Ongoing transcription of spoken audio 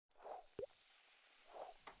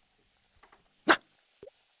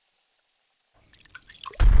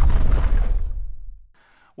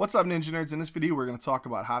What's up, Ninja Nerds? In this video, we're going to talk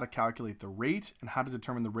about how to calculate the rate and how to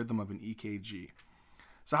determine the rhythm of an EKG.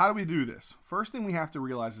 So how do we do this? First thing we have to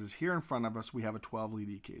realize is here in front of us, we have a 12-lead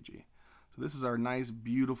EKG. So this is our nice,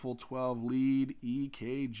 beautiful 12-lead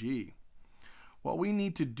EKG. What we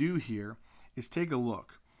need to do here is take a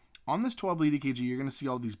look. On this 12-lead EKG, you're going to see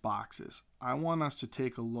all these boxes. I want us to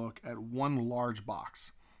take a look at one large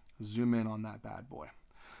box. Zoom in on that bad boy.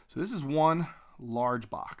 So this is one large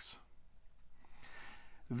box.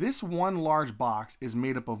 This one large box is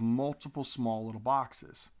made up of multiple small little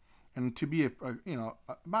boxes. And to be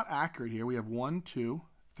about accurate here, we have 1, 2,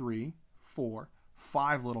 3, 4,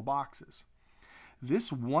 5 little boxes.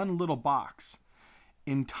 This one little box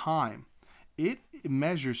in time, it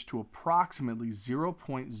measures to approximately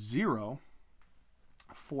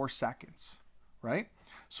 0.04 seconds, right?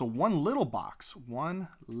 So one little box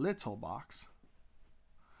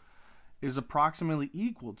is approximately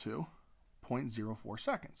equal to 0.04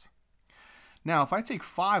 seconds. Now, if I take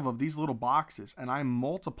 5 of these little boxes and I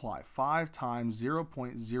multiply 5 times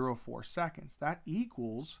 0.04 seconds, that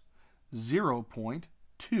equals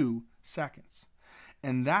 0.2 seconds.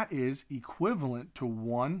 And that is equivalent to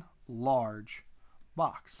one large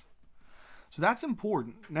box. So that's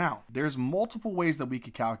important. Now, there's multiple ways that we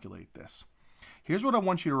could calculate this. Here's what I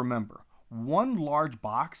want you to remember. One large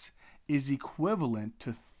box is equivalent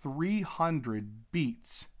to 300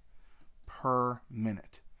 beats per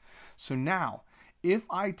minute. So now, if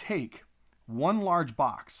I take one large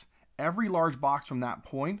box, every large box from that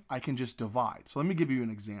point, I can just divide. So let me give you an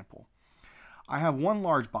example. I have one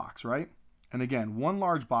large box, right? And again, one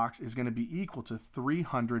large box is going to be equal to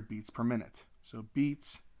 300 beats per minute. So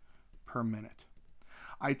beats per minute.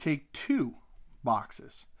 I take 2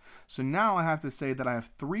 boxes. So now I have to say that I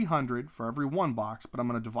have 300 for every one box, but I'm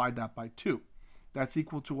going to divide that by 2. That's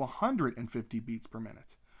equal to 150 beats per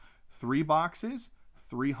minute. 3 boxes,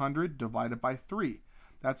 300 divided by 3.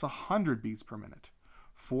 That's 100 beats per minute.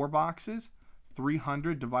 4 boxes,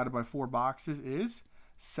 300 divided by 4 boxes is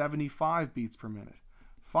 75 beats per minute.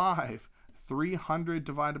 5, 300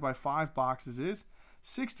 divided by 5 boxes is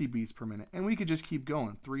 60 beats per minute. And we could just keep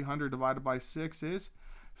going. 300 divided by 6 is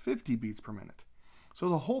 50 beats per minute. So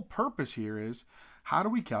the whole purpose here is, how do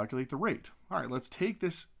we calculate the rate? All right, let's take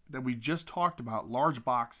this that we just talked about, large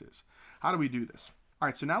boxes. How do we do this? All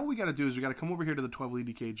right, so now what we got to do is we got to come over here to the 12-lead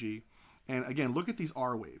EKG. And again, look at these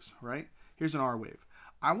R waves, right? Here's an R wave.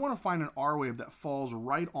 I want to find an R wave that falls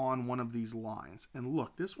right on one of these lines. And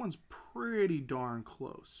look, this one's pretty darn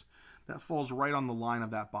close. That falls right on the line of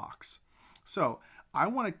that box. So I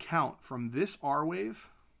want to count from this R wave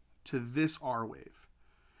to this R wave.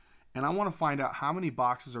 And I want to find out how many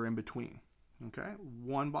boxes are in between. Okay,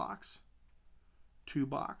 1 box, 2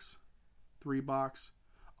 box, 3 box,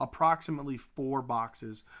 approximately 4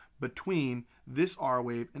 boxes between this R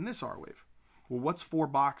wave and this R wave. Well, what's 4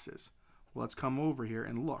 boxes? Well, let's come over here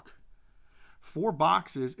and look. 4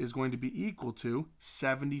 boxes is going to be equal to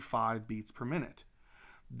 75 beats per minute.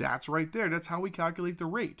 That's right there. That's how we calculate the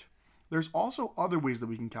rate. There's also other ways that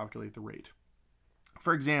we can calculate the rate.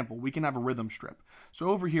 For example, we can have a rhythm strip. So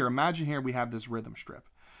over here, imagine here we have this rhythm strip.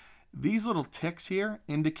 These little ticks here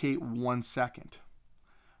indicate 1 second,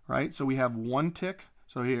 right? So we have 1 tick.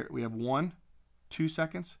 So here we have 1, 2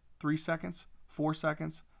 seconds, 3 seconds, 4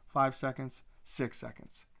 seconds, 5 seconds, 6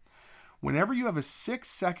 seconds. Whenever you have a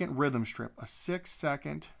 6-second rhythm strip, a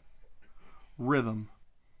 6-second rhythm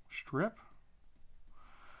strip,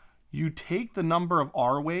 you take the number of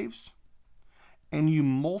R waves and you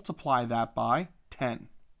multiply that by 10.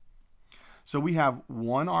 So we have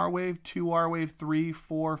 1 R wave, 2 R wave, 3,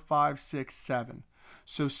 4, 5, 6, 7.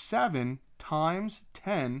 So 7 times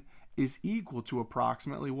 10 is equal to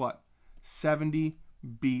approximately what? 70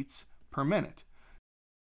 beats per minute.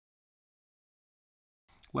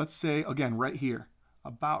 Let's say, again, right here,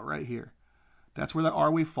 about right here. That's where that R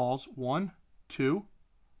wave falls. 1, 2,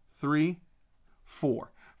 3,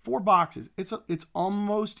 4. 4 boxes. It's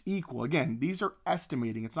almost equal. Again, these are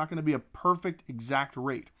estimating. It's not going to be a perfect exact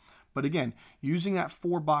rate. But again, using that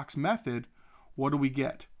 4-box method, what do we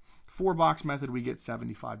get? 4-box method, we get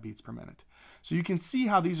 75 beats per minute. So you can see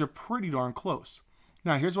how these are pretty darn close.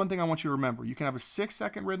 Now, here's one thing I want you to remember. You can have a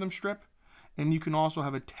 6-second rhythm strip, and you can also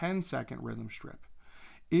have a 10-second rhythm strip.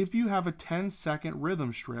 If you have a 10-second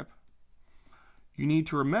rhythm strip, you need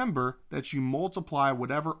to remember that you multiply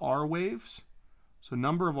whatever R waves, so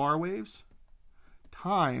number of R waves,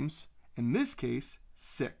 times, in this case,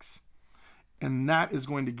 6. And that is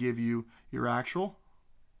going to give you your actual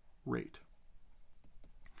rate.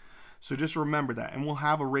 So just remember that, and we'll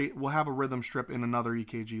have a rhythm strip in another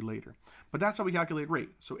EKG later. But that's how we calculate rate.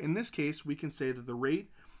 So in this case, we can say that the rate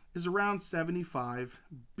is around 75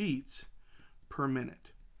 beats per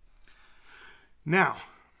minute. Now,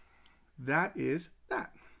 that is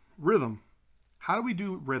that. Rhythm. How do we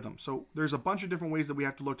do rhythm? So there's a bunch of different ways that we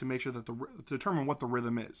have to look to make sure that to determine what the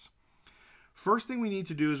rhythm is. First thing we need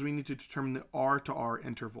to do is we need to determine the R to R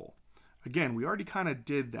interval. Again, we already kind of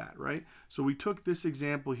did that, right? So we took this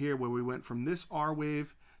example here where we went from this R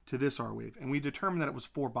wave to this R wave, and we determined that it was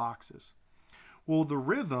 4 boxes. Well, the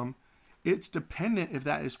rhythm, it's dependent if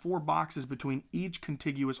that is 4 boxes between each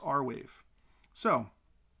contiguous R wave. So,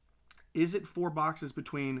 is it 4 boxes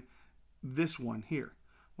between this one here?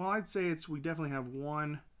 Well, I'd say we definitely have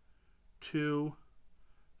 1, 2,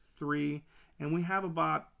 3, and we have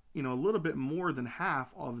about, a little bit more than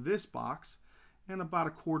half of this box and about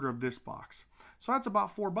a quarter of this box. So that's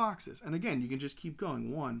about 4 boxes. And again, you can just keep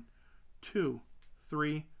going. 1, 2,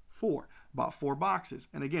 3, 4. About 4 boxes.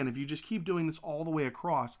 And again, if you just keep doing this all the way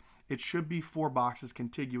across, it should be 4 boxes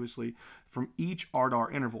contiguously from each R to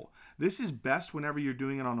R interval. This is best whenever you're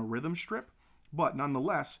doing it on a rhythm strip, but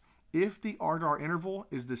nonetheless, if the R to R interval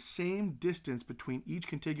is the same distance between each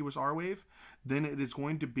contiguous R wave, then it is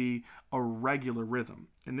going to be a regular rhythm.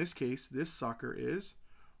 In this case, this sucker is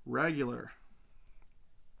regular.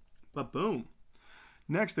 But boom.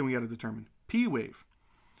 Next thing we got to determine, P wave.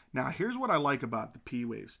 Now here's what I like about the P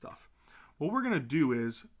wave stuff. What we're going to do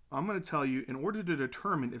is, I'm going to tell you, in order to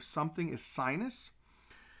determine if something is sinus,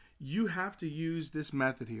 you have to use this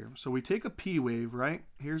method here. So we take a P wave, right?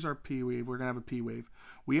 Here's our P wave. We're going to have a P wave.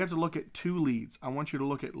 We have to look at 2 leads. I want you to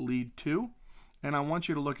look at lead 2, and I want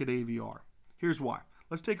you to look at AVR. Here's why.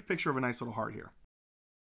 Let's take a picture of a nice little heart here.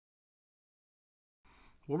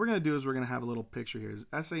 What we're going to do is we're going to have a little picture here.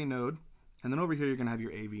 It's SA node, and then over here you're going to have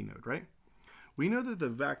your AV node, right? We know that the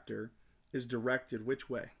vector is directed which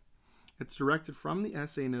way? It's directed from the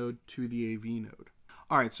SA node to the AV node.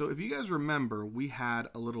 All right, so if you guys remember, we had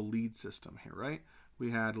a little lead system here, right?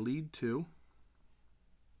 We had lead 2,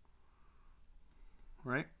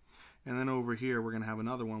 right? And then over here, we're going to have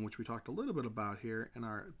another one, which we talked a little bit about here in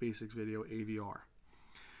our basics video, AVR.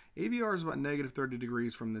 AVR is about negative 30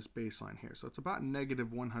 degrees from this baseline here, so it's about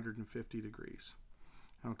negative 150 degrees,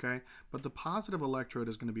 okay? But the positive electrode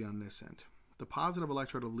is going to be on this end. The positive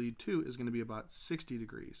electrode of lead 2 is going to be about 60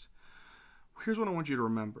 degrees. Here's what I want you to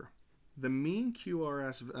remember. The mean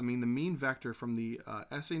the mean vector from the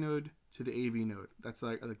SA node to the AV node, that's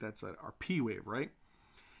our P wave, right?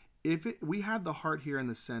 If we had the heart here in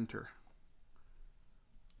the center,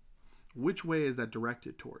 which way is that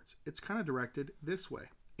directed towards? It's kind of directed this way,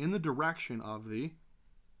 in the direction of the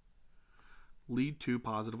lead 2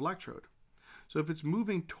 positive electrode. So if it's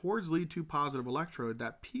moving towards lead 2 positive electrode,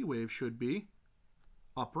 that P wave should be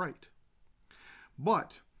upright.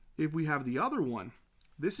 But if we have the other one,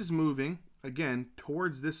 this is moving, again,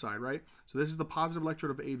 towards this side, right? So this is the positive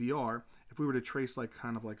electrode of AVR. If we were to trace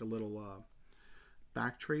kind of like a little,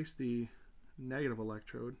 back trace the negative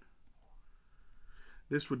electrode,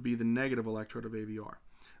 this would be the negative electrode of AVR.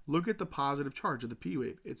 Look at the positive charge of the P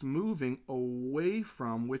wave. It's moving away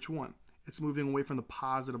from which one? It's moving away from the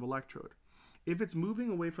positive electrode. If it's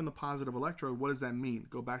moving away from the positive electrode, what does that mean?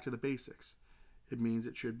 Go back to the basics. It means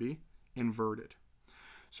it should be inverted.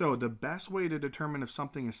 So the best way to determine if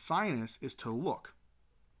something is sinus is to look.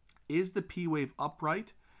 Is the P wave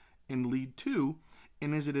upright in lead 2,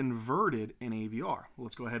 and is it inverted in AVR? Well,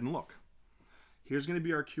 let's go ahead and look. Here's going to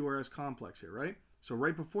be our QRS complex here, right? So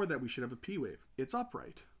right before that, we should have a P wave. It's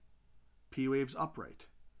upright. P wave's upright.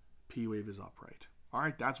 P wave is upright. All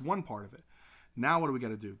right, that's one part of it. Now what do we got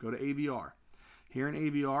to do? Go to AVR. Here in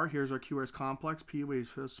AVR, here's our QRS complex. P wave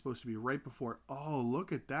is supposed to be right before. Oh,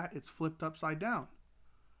 look at that. It's flipped upside down.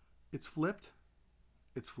 It's flipped.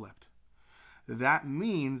 It's flipped. That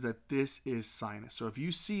means that this is sinus. So if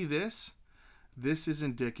you see this, this is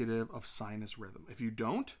indicative of sinus rhythm. If you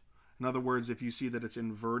don't, in other words, if you see that it's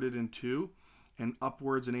inverted in 2 and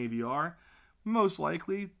upwards in AVR, most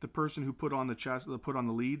likely the person who put on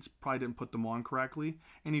the leads probably didn't put them on correctly,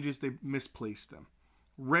 and they misplaced them.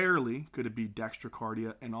 Rarely could it be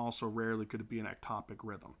dextrocardia, and also rarely could it be an ectopic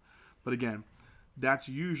rhythm. But again, that's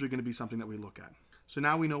usually going to be something that we look at. So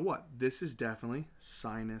now we know what? This is definitely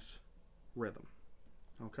sinus rhythm.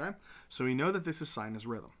 Okay? So we know that this is sinus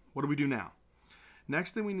rhythm. What do we do now?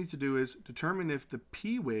 Next thing we need to do is determine if the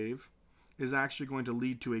P wave is actually going to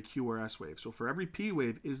lead to a QRS wave. So for every P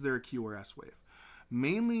wave, is there a QRS wave?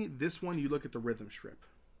 Mainly this one, you look at the rhythm strip.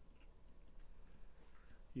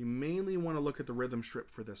 You mainly want to look at the rhythm strip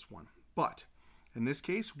for this one. But in this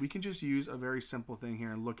case, we can just use a very simple thing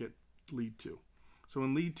here and look at lead 2. So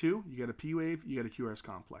in lead 2, you got a P wave, you got a QRS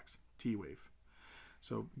complex, T wave.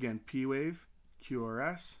 So again, P wave,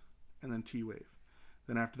 QRS, and then T wave.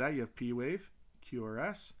 Then after that, you have P wave,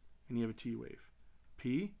 QRS, and you have a T wave.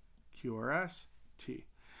 P, QRS, T.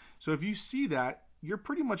 So if you see that, you're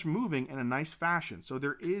pretty much moving in a nice fashion. So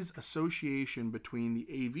there is association between the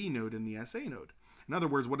AV node and the SA node. In other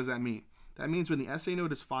words, what does that mean? That means when the SA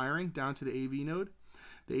node is firing down to the AV node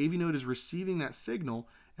is receiving that signal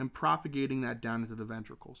and propagating that down into the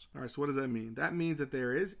ventricles. All right, so what does that mean? That means that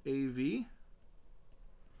there is AV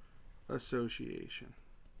association.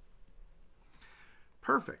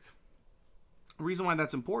 Perfect. The reason why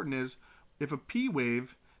that's important is if a P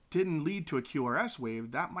wave didn't lead to a QRS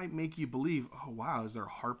wave, that might make you believe, oh wow, is there a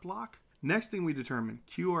heart block? Next thing we determine,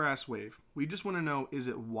 QRS wave. We just want to know, is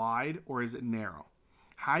it wide or is it narrow?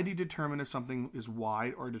 How do you determine if something is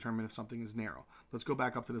wide or determine if something is narrow? Let's go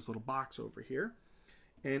back up to this little box over here.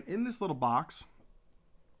 And in this little box,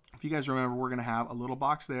 if you guys remember, we're going to have a little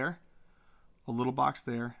box there, a little box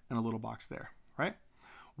there, and a little box there, right?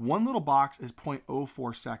 One little box is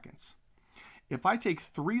 0.04 seconds. If I take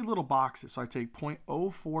three little boxes, so I take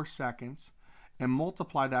 0.04 seconds and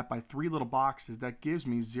multiply that by three little boxes, that gives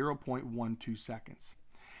me 0.12 seconds.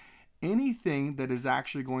 Anything that is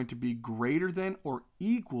actually going to be greater than or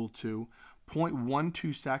equal to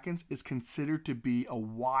 0.12 seconds is considered to be a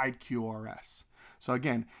wide QRS. So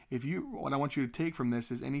again, what I want you to take from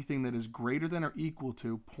this is anything that is greater than or equal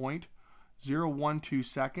to 0.012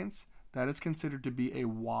 seconds, that is considered to be a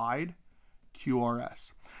wide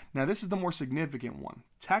QRS. Now this is the more significant one.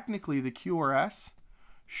 Technically, the QRS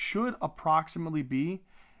should approximately be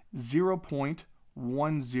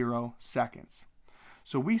 0.10 seconds.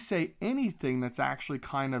 So we say anything that's actually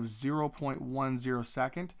kind of 0.10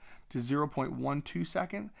 second to 0.12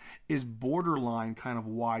 second is borderline kind of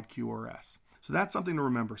wide QRS. So that's something to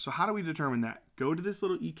remember. So how do we determine that? Go to this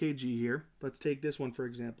little EKG here. Let's take this one for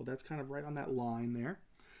example. That's kind of right on that line there.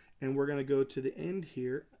 And we're going to go to the end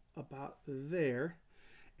here about there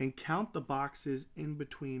and count the boxes in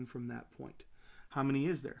between from that point. How many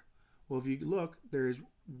is there? Well, if you look, there's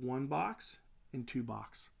one box and two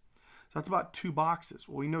boxes. So that's about 2 boxes.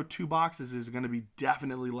 Well, we know 2 boxes is going to be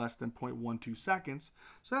definitely less than 0.12 seconds.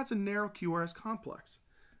 So that's a narrow QRS complex.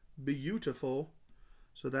 Beautiful.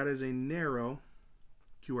 So that is a narrow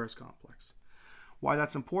QRS complex. Why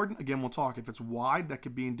that's important? Again, we'll talk. If it's wide, that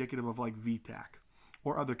could be indicative of like VTAC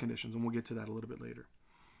or other conditions, and we'll get to that a little bit later.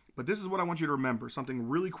 But this is what I want you to remember. Something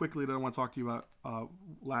really quickly that I want to talk to you about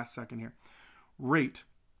last second here. Rate.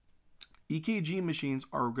 EKG machines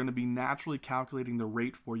are going to be naturally calculating the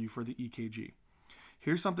rate for you for the EKG.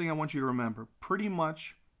 Here's something I want you to remember. Pretty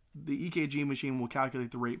much the EKG machine will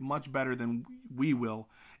calculate the rate much better than we will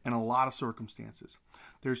in a lot of circumstances.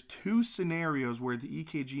 There's 2 scenarios where the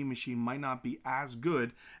EKG machine might not be as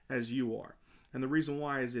good as you are. And the reason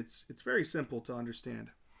why is it's very simple to understand.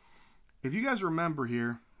 If you guys remember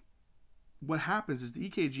here, what happens is the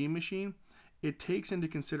EKG machine, it takes into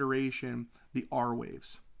consideration the R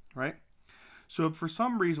waves, right? So if for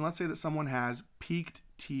some reason, let's say that someone has peaked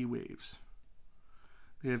T waves.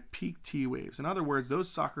 They have peaked T waves. In other words, those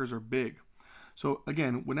suckers are big. So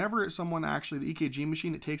again, whenever someone actually, the EKG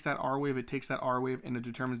machine, it takes that R wave, and it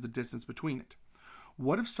determines the distance between it.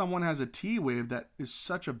 What if someone has a T wave that is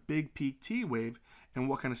such a big peak T wave, and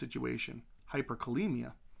what kind of situation?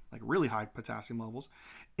 Hyperkalemia, like really high potassium levels.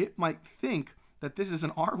 It might think that this is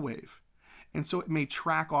an R wave. And so it may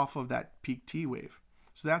track off of that peak T wave.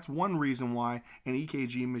 So that's one reason why an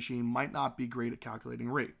EKG machine might not be great at calculating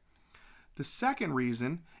rate. The second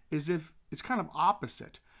reason is if it's kind of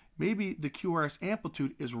opposite. Maybe the QRS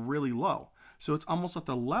amplitude is really low. So it's almost at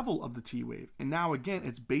the level of the T wave. And now again,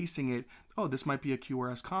 it's basing it, oh, this might be a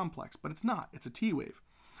QRS complex, but it's not, it's a T wave.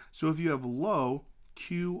 So if you have low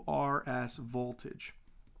QRS voltage,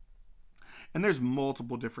 and there's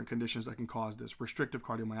multiple different conditions that can cause this. Restrictive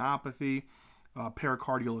cardiomyopathy,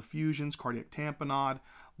 pericardial effusions, cardiac tamponade,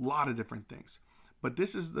 a lot of different things. But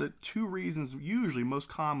this is the 2 reasons, usually most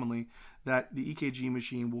commonly, that the EKG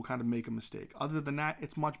machine will kind of make a mistake. Other than that,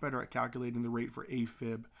 it's much better at calculating the rate for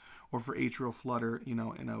AFib or for atrial flutter, in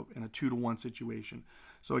a 2-to-1 situation.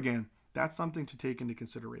 So again, that's something to take into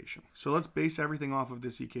consideration. So let's base everything off of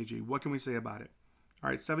this EKG. What can we say about it? All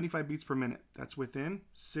right, 75 beats per minute. That's within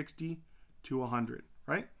 60 to 100,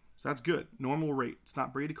 right? So that's good. Normal rate. It's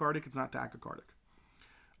not bradycardic. It's not tachycardic.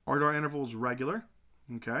 RDR interval is regular.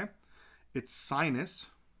 Okay. It's sinus.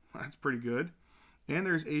 That's pretty good. And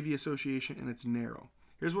there's AV association, and it's narrow.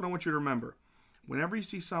 Here's what I want you to remember. Whenever you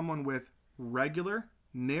see someone with regular,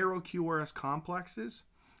 narrow QRS complexes,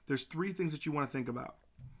 there's 3 things that you want to think about.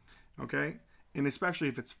 Okay? And especially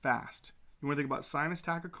if it's fast. You want to think about sinus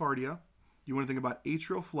tachycardia. You want to think about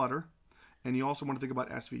atrial flutter. And you also want to think about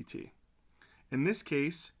SVT. In this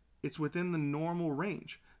case, it's within the normal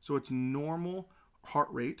range. So it's normal heart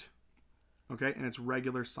rate, okay, and it's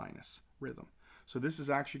regular sinus rhythm. So this is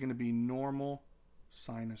actually going to be normal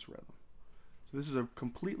sinus rhythm. So this is a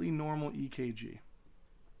completely normal EKG.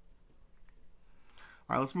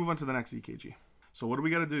 All right, let's move on to the next EKG. So what do we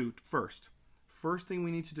got to do first? First thing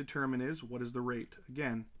we need to determine is, what is the rate?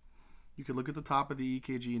 Again, you could look at the top of the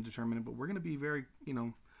EKG and determine it, but we're going to be very,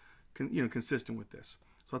 consistent with this.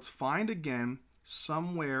 So let's find again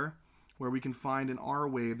somewhere where we can find an R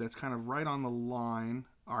wave that's kind of right on the line.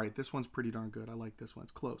 All right, this one's pretty darn good. I like this one.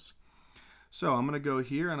 It's close. So I'm going to go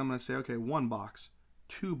here and I'm going to say, okay, 1 box,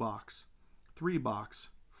 2 box, 3 box,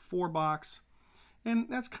 4 box, and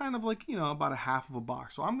that's kind of like, about a half of a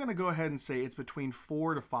box. So I'm going to go ahead and say it's between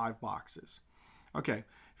 4 to 5 boxes. Okay,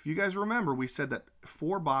 if you guys remember, we said that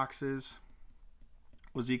 4 boxes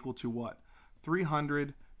was equal to what?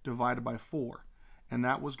 300 divided by 4, and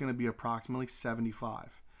that was going to be approximately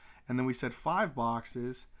 75. And then we said 5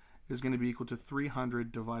 boxes is going to be equal to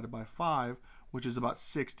 300 divided by 5, which is about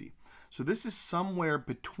 60. So this is somewhere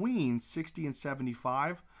between 60 and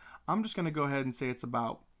 75. I'm just going to go ahead and say it's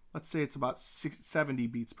about, let's say it's about 70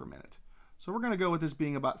 beats per minute. So we're going to go with this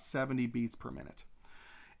being about 70 beats per minute.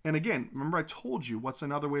 And again, remember I told you what's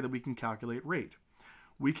another way that we can calculate rate.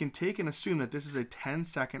 We can take and assume that this is a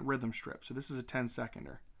 10-second rhythm strip. So this is a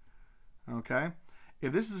 10-seconder. Okay?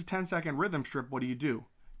 If this is a 10-second rhythm strip, what do?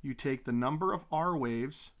 You take the number of R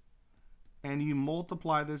waves and you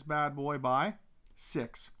multiply this bad boy by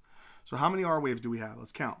 6. So how many R waves do we have?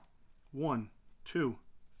 Let's count. 1, 2,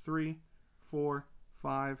 3, 4,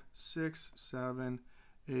 5, 6, 7,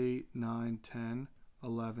 8, 9, 10,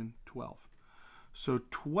 11, 12. So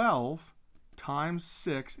 12 times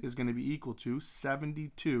 6 is going to be equal to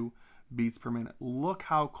 72 beats per minute. Look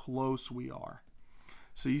how close we are.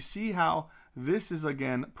 So you see how this is,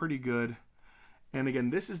 again, pretty good. And again,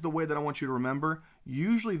 this is the way that I want you to remember.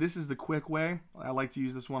 Usually this is the quick way. I like to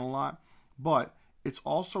use this one a lot. But it's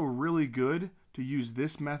also really good to use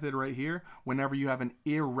this method right here whenever you have an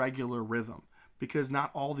irregular rhythm, because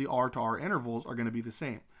not all the R to R intervals are going to be the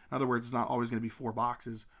same. In other words, it's not always going to be 4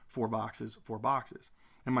 boxes, 4 boxes, 4 boxes.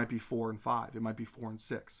 It might be 4 and 5. It might be 4 and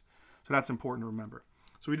 6. So that's important to remember.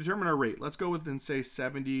 So we determine our rate. Let's go with and say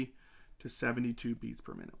 70 to 72 beats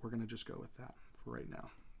per minute. We're going to just go with that for right now.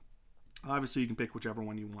 Obviously, you can pick whichever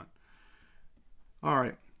one you want. All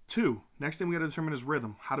right, 2. Next thing we got to determine is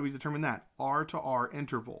rhythm. How do we determine that? R to R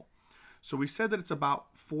interval. So we said that it's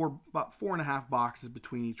about 4.5 boxes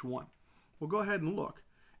between each one. We'll go ahead and look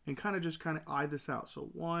and kind of eye this out. So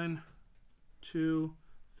 1, 2,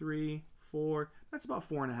 3, 4. That's about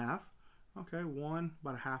 4.5. Okay, 1,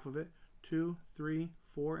 about a half of it. 2, 3,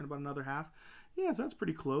 4, and about another half. Yeah, so that's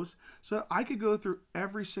pretty close. So I could go through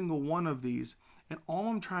every single one of these, and all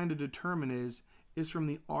I'm trying to determine is from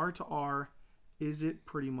the R to R, is it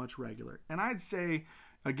pretty much regular? And I'd say,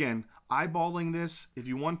 again, eyeballing this, if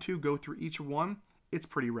you want to go through each one, it's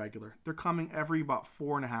pretty regular. They're coming every about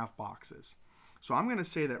 4.5 boxes. So I'm going to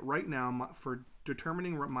say that right now, for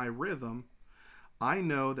determining my rhythm, I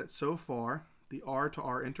know that so far the R to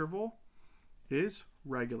R interval is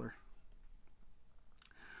regular.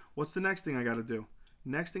 What's the next thing I got to do?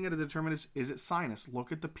 Next thing I got to determine is it sinus?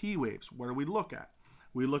 Look at the P waves. What do we look at?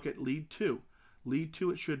 We look at lead 2. Lead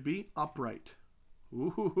 2, it should be upright.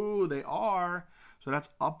 Ooh, they are. So that's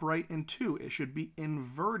upright in 2. It should be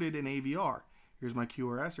inverted in AVR. Here's my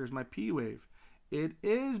QRS. Here's my P wave. It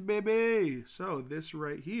is, baby. So this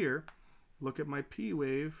right here, look at my P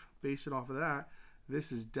wave, base it off of that.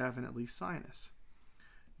 This is definitely sinus.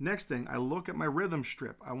 Next thing, I look at my rhythm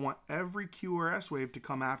strip. I want every QRS wave to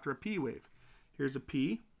come after a P wave. Here's a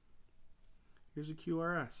P. Here's a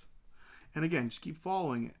QRS. And again, just keep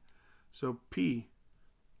following it. So P,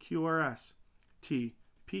 QRS, T,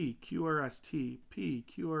 P, QRS, T, P,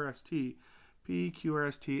 QRS, T, P,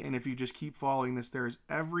 QRS, T. And if you just keep following this, there's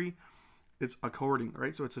it's according,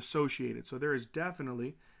 right? So it's associated. So there is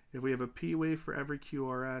definitely, if we have a P wave for every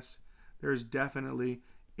QRS, there's definitely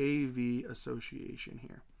AV association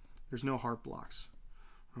here. There's no heart blocks.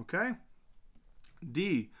 Okay?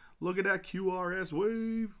 D, look at that QRS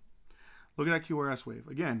wave. Look at that QRS wave.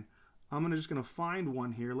 Again, I'm just going to find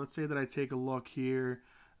one here. Let's say that I take a look here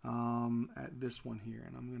at this one here.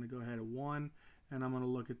 And I'm going to go ahead at 1, and I'm going to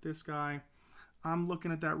look at this guy. I'm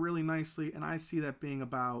looking at that really nicely, and I see that being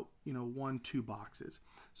about, 1, 2 boxes.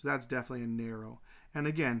 So that's definitely a narrow. And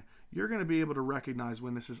again, you're going to be able to recognize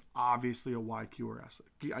when this is obviously a YQRS.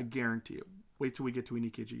 I guarantee it. Wait till we get to an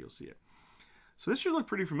EKG, you'll see it. So this should look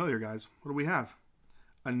pretty familiar, guys. What do we have?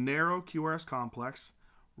 A narrow QRS complex,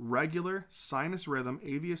 regular sinus rhythm,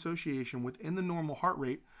 AV association within the normal heart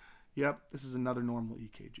rate. Yep, this is another normal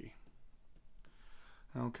EKG.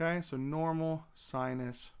 Okay, so normal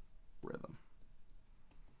sinus rhythm.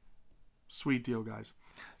 Sweet deal, guys.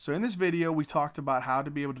 So in this video, we talked about how to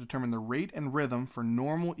be able to determine the rate and rhythm for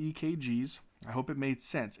normal EKGs. I hope it made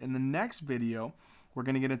sense. In the next video, we're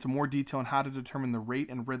going to get into more detail on how to determine the rate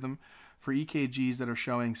and rhythm for EKGs that are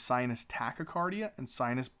showing sinus tachycardia and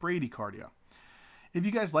sinus bradycardia. If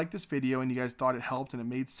you guys liked this video and you guys thought it helped and it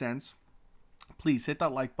made sense, please hit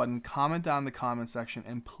that like button, comment down in the comment section,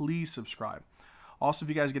 and please subscribe. Also, if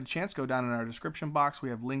you guys get a chance, go down in our description box. We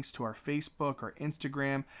have links to our Facebook, our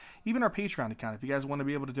Instagram, even our Patreon account. If you guys want to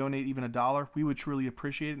be able to donate even $1, we would truly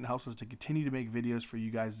appreciate it and helps us to continue to make videos for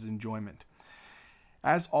you guys' enjoyment.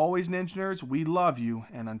 As always, Ninja Nerds, we love you,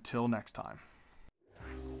 and until next time.